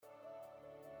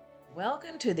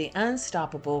Welcome to the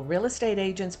Unstoppable Real Estate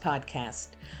Agents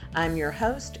Podcast. I'm your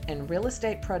host and real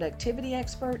estate productivity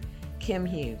expert, Kim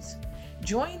Hughes.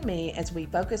 Join me as we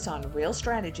focus on real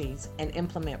strategies and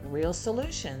implement real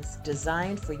solutions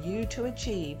designed for you to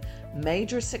achieve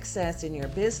major success in your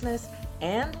business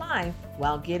and life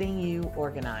while getting you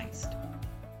organized.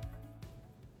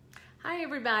 Hi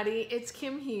everybody, it's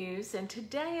Kim Hughes, and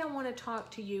today I want to talk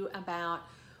to you about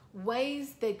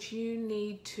ways that you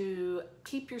need to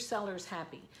keep your sellers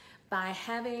happy by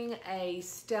having a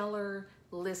stellar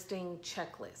listing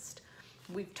checklist.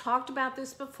 We've talked about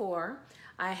this before.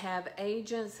 I have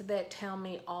agents that tell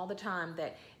me all the time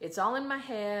that it's all in my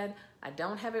head, I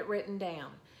don't have it written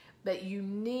down, but you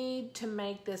need to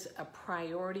make this a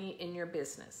priority in your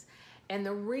business. And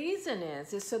the reason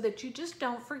is so that you just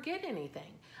don't forget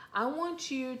anything. I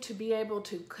want you to be able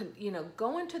to,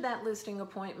 go into that listing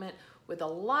appointment with a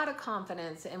lot of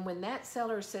confidence, and when that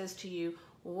seller says to you,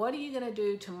 what are you going to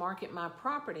do to market my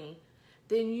property,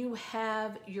 then you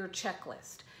have your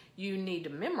checklist. You need to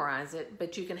memorize it,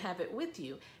 but you can have it with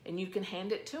you and you can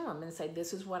hand it to them and say,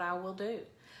 this is what I will do.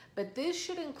 But this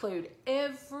should include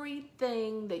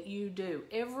everything that you do,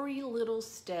 every little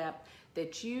step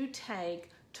that you take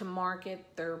to market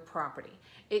their property.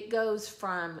 It goes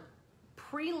from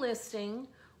pre-listing,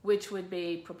 which would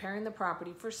be preparing the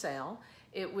property for sale.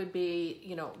 It would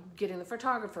be, getting the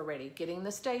photographer ready, getting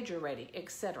the stager ready,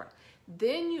 etc.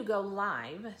 Then you go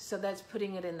live, so that's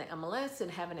putting it in the MLS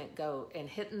and having it go and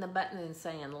hitting the button and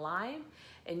saying live,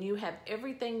 and you have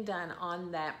everything done on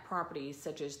that property,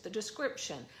 such as the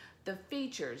description, the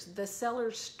features, the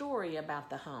seller's story about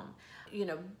the home,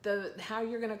 how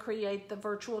you're going to create the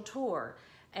virtual tour,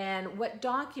 and what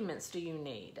documents do you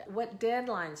need, what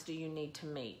deadlines do you need to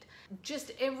meet,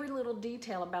 just every little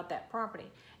detail about that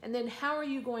property. And then how are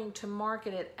you going to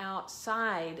market it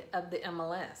outside of the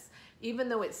MLS? Even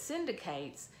though it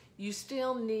syndicates, you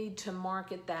still need to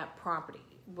market that property,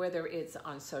 whether it's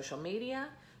on social media,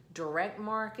 direct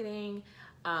marketing,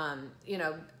 are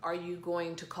you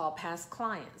going to call past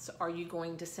clients? Are you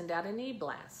going to send out an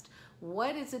e-blast?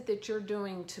 What is it that you're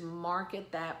doing to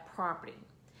market that property?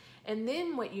 And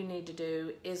then what you need to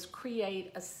do is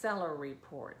create a seller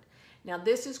report. Now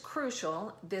this is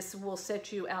crucial. This will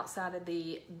set you outside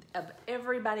of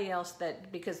everybody else,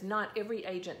 because not every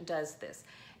agent does this.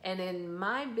 And in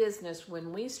my business,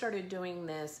 when we started doing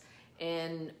this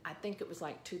in, I think it was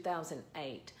like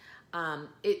 2008,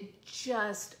 it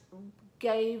just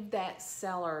gave that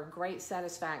seller great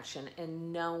satisfaction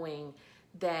in knowing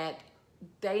that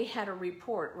they had a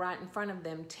report right in front of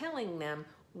them telling them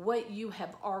what you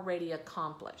have already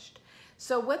accomplished.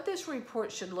 So what this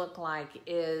report should look like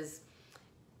is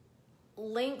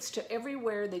links to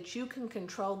everywhere that you can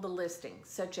control the listing,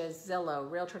 such as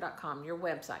Zillow, Realtor.com, your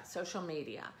website, social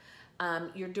media,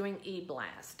 you're doing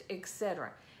e-blast,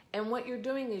 etc. And what you're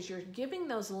doing is you're giving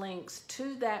those links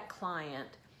to that client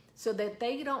so that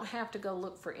they don't have to go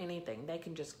look for anything. They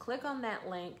can just click on that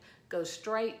link, go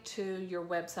straight to your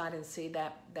website and see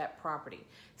that property.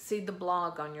 See the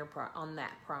blog on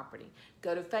that property.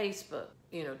 Go to Facebook,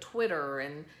 Twitter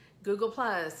and Google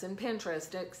Plus and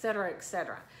Pinterest, etc.,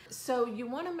 etc. So you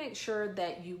want to make sure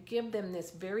that you give them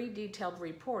this very detailed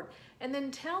report and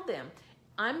then tell them,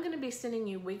 I'm going to be sending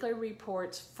you weekly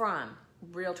reports from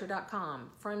Realtor.com,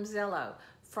 from Zillow,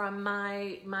 from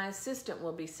my assistant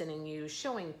will be sending you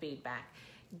showing feedback.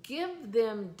 Give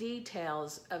them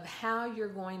details of how you're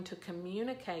going to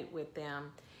communicate with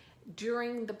them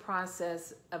during the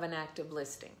process of an active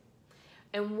listing.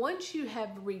 And once you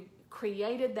have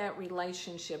created that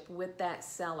relationship with that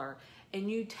seller and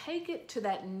you take it to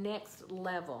that next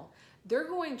level, they're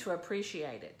going to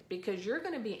appreciate it because you're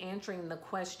going to be answering the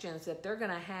questions that they're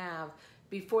going to have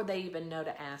before they even know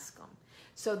to ask them.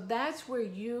 So that's where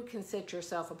you can set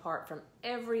yourself apart from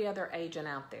every other agent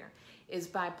out there, is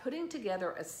by putting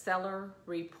together a seller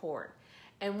report.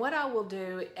 And what I will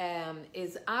do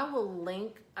is I will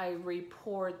link a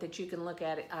report that you can look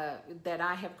at that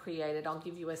I have created. I'll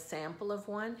give you a sample of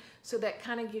one, so that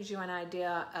kind of gives you an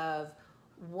idea of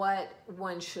what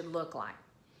one should look like.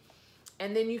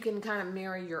 And then you can kind of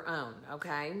mirror your own,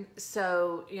 okay?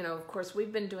 So, of course,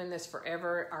 we've been doing this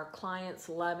forever. Our clients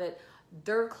love it.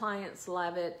 Their clients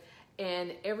love it.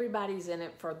 And everybody's in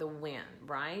it for the win,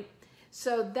 right?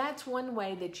 So that's one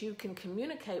way that you can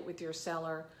communicate with your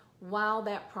seller while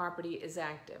that property is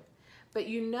active. But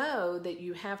you know that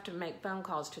you have to make phone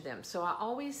calls to them. So I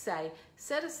always say,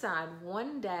 set aside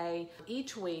one day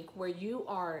each week where you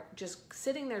are just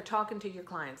sitting there talking to your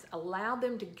clients. Allow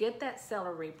them to get that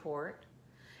seller report.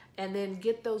 and then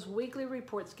get those weekly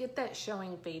reports, get that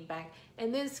showing feedback,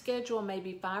 and then schedule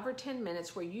maybe 5 or 10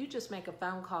 minutes where you just make a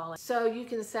phone call. So you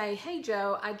can say, hey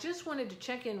Joe, I just wanted to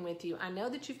check in with you. I know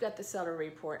that you've got the seller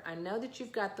report. I know that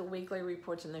you've got the weekly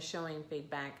reports and the showing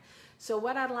feedback. So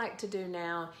what I'd like to do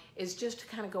now is just to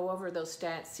kind of go over those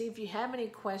stats, see if you have any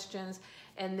questions,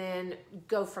 and then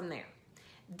go from there.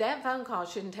 That phone call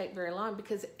shouldn't take very long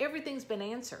because everything's been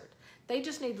answered. They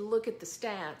just need to look at the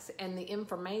stats and the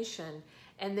information.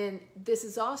 And then this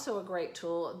is also a great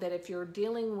tool that if you're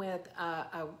dealing with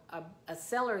a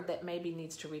seller that maybe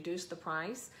needs to reduce the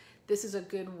price, this is a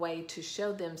good way to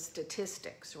show them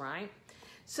statistics, right?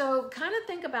 So kind of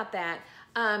think about that.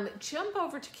 Jump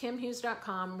over to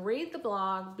kimhughes.com, read the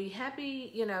blog, be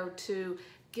happy, to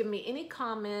give me any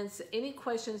comments, any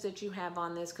questions that you have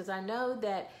on this, because I know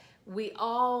that we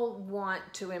all want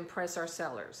to impress our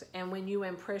sellers. And when you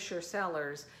impress your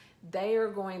sellers, they are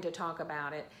going to talk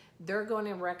about it. They're going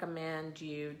to recommend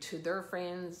you to their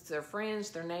friends,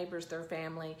 their neighbors, their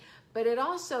family. But it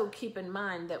also keep in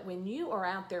mind that when you are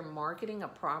out there marketing a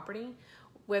property,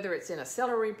 whether it's in a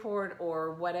seller report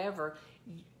or whatever,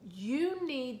 you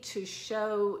need to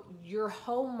show your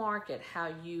whole market how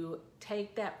you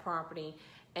take that property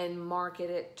and market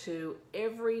it to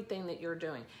everything that you're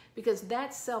doing, because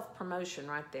that's self-promotion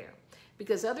right there.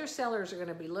 Because other sellers are going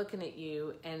to be looking at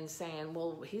you and saying,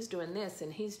 well, he's doing this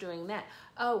and he's doing that.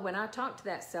 Oh, when I talk to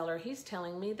that seller, he's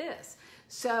telling me this.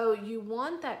 So you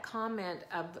want that comment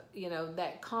of,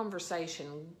 that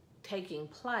conversation taking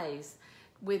place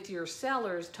with your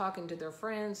sellers, talking to their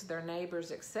friends, their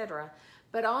neighbors, etc.,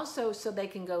 but also so they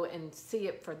can go and see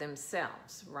it for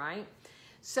themselves, right?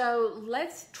 So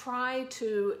let's try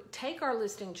to take our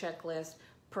listing checklist,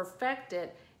 perfect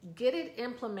it, get it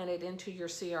implemented into your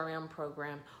CRM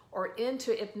program, or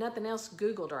into, if nothing else,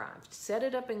 Google Drive. Set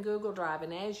it up in Google Drive,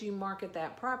 and as you market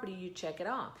that property, you check it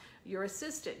off. Your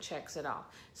assistant checks it off.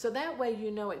 So that way you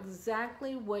know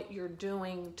exactly what you're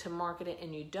doing to market it,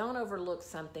 and you don't overlook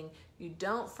something, you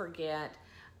don't forget,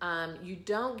 you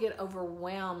don't get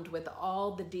overwhelmed with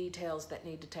all the details that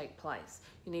need to take place.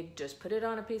 You need to just put it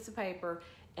on a piece of paper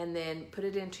and then put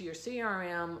it into your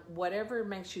CRM, whatever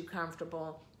makes you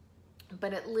comfortable,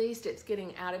 but at least it's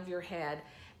getting out of your head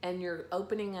and you're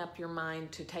opening up your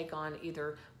mind to take on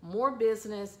either more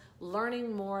business,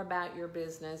 learning more about your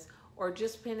business, or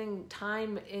just spending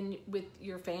time with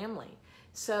your family.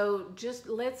 So just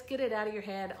let's get it out of your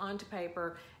head onto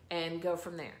paper and go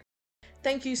from there.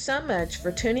 Thank you so much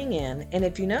for tuning in, and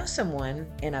if you know someone,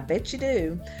 and I bet you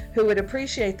do, who would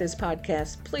appreciate this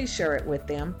podcast, please share it with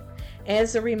them.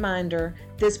 As a reminder,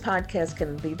 this podcast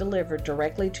can be delivered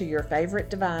directly to your favorite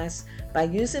device by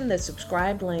using the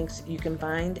subscribe links you can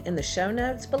find in the show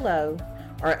notes below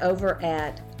or over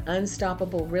at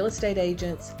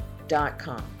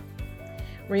unstoppablerealestateagents.com.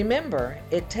 Remember,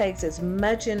 it takes as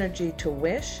much energy to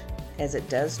wish as it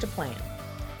does to plan.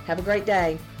 Have a great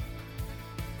day.